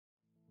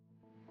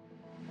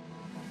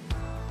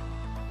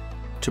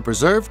To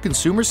preserve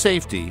consumer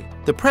safety,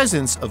 the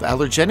presence of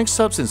allergenic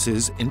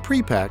substances in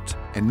pre-packed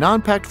and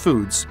non-packed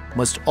foods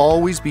must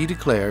always be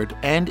declared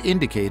and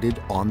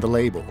indicated on the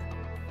label.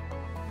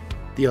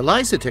 The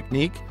ELISA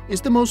technique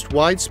is the most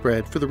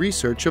widespread for the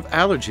research of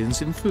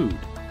allergens in food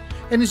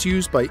and is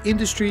used by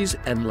industries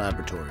and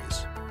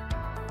laboratories.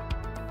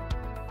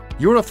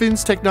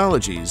 Eurofins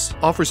Technologies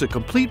offers a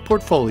complete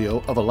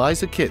portfolio of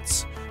ELISA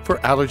kits for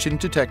allergen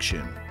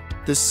detection.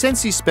 The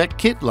SensiSpec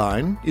kit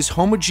line is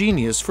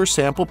homogeneous for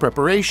sample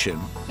preparation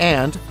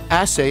and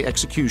assay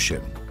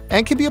execution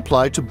and can be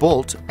applied to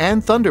Bolt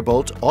and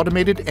Thunderbolt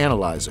automated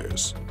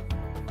analyzers.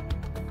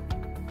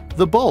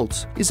 The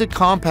Bolt is a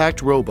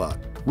compact robot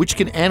which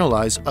can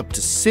analyze up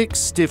to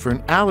 6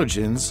 different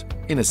allergens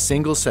in a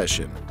single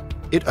session.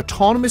 It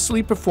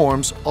autonomously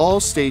performs all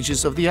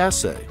stages of the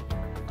assay: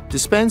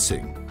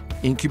 dispensing,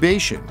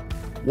 incubation,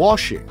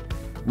 washing,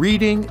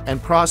 reading,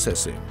 and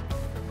processing,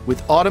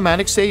 with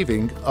automatic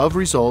saving of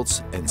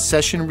results and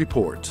session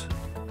report.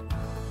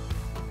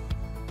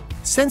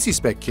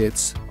 SensiSpec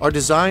kits are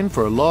designed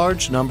for a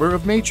large number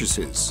of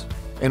matrices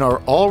and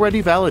are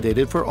already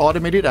validated for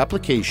automated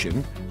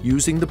application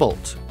using the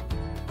Bolt.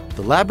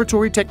 The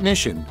laboratory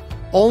technician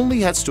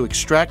only has to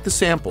extract the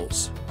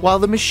samples, while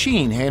the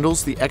machine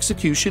handles the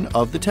execution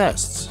of the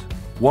tests,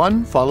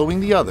 one following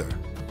the other,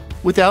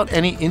 without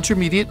any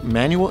intermediate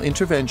manual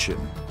intervention.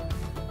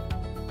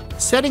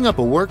 Setting up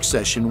a work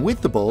session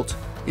with the Bolt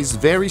is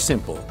very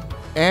simple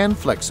and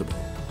flexible.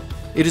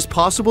 It is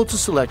possible to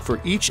select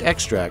for each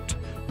extract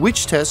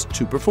which test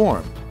to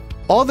perform.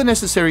 All the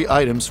necessary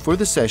items for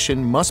the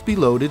session must be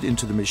loaded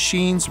into the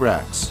machine's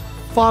racks,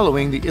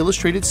 following the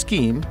illustrated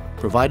scheme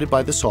provided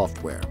by the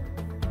software.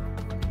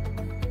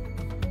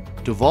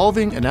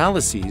 Devolving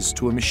analyses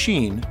to a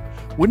machine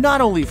would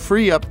not only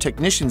free up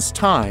technicians'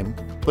 time,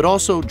 but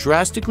also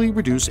drastically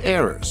reduce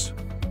errors,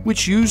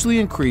 which usually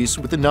increase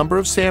with the number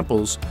of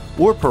samples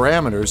or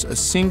parameters a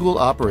single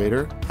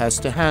operator has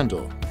to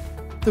handle.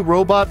 The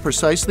robot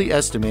precisely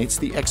estimates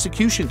the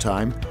execution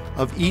time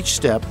of each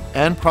step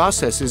and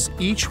processes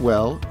each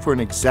well for an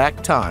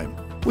exact time,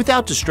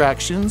 without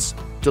distractions,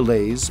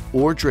 delays,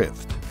 or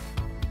drift.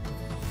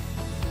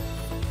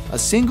 A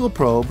single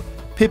probe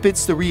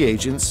pipettes the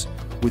reagents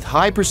with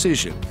high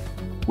precision,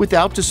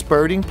 without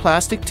dispersing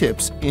plastic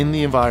tips in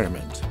the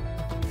environment.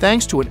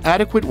 Thanks to an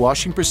adequate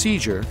washing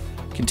procedure,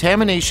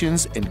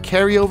 contaminations and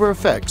carryover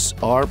effects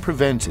are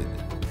prevented.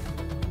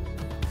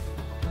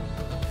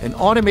 An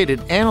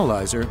automated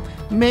analyzer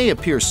may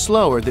appear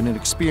slower than an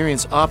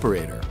experienced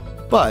operator,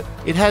 but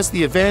it has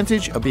the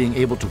advantage of being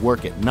able to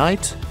work at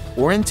night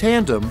or in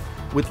tandem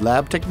with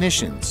lab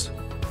technicians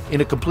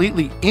in a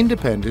completely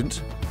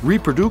independent,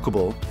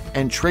 reproducible,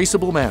 and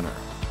traceable manner.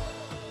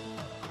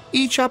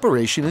 Each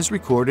operation is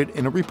recorded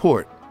in a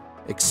report,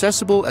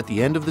 accessible at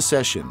the end of the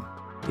session,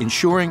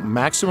 ensuring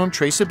maximum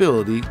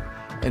traceability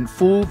and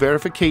full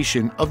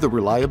verification of the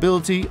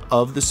reliability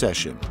of the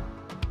session.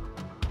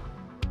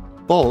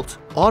 Bolt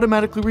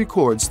automatically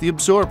records the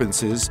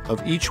absorbances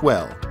of each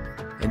well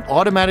and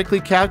automatically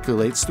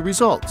calculates the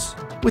results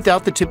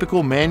without the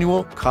typical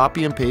manual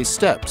copy and paste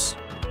steps.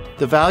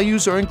 The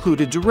values are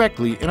included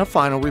directly in a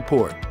final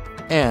report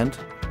and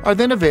are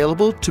then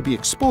available to be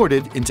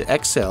exported into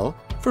Excel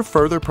for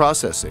further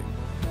processing.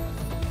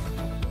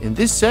 In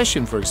this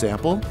session, for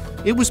example,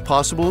 it was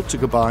possible to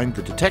combine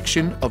the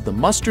detection of the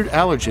mustard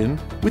allergen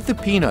with the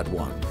peanut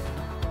one.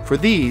 For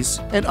these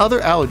and other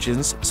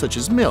allergens such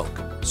as milk,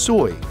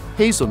 soy,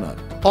 hazelnut,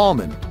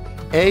 almond,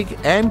 egg,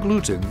 and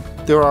gluten,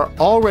 there are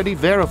already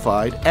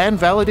verified and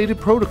validated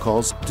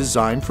protocols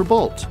designed for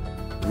Bolt,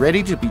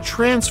 ready to be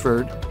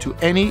transferred to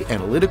any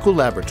analytical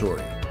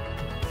laboratory.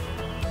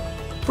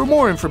 For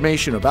more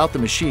information about the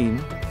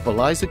machine,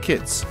 ELISA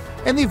kits,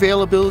 and the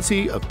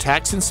availability of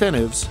tax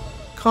incentives,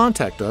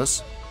 contact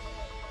us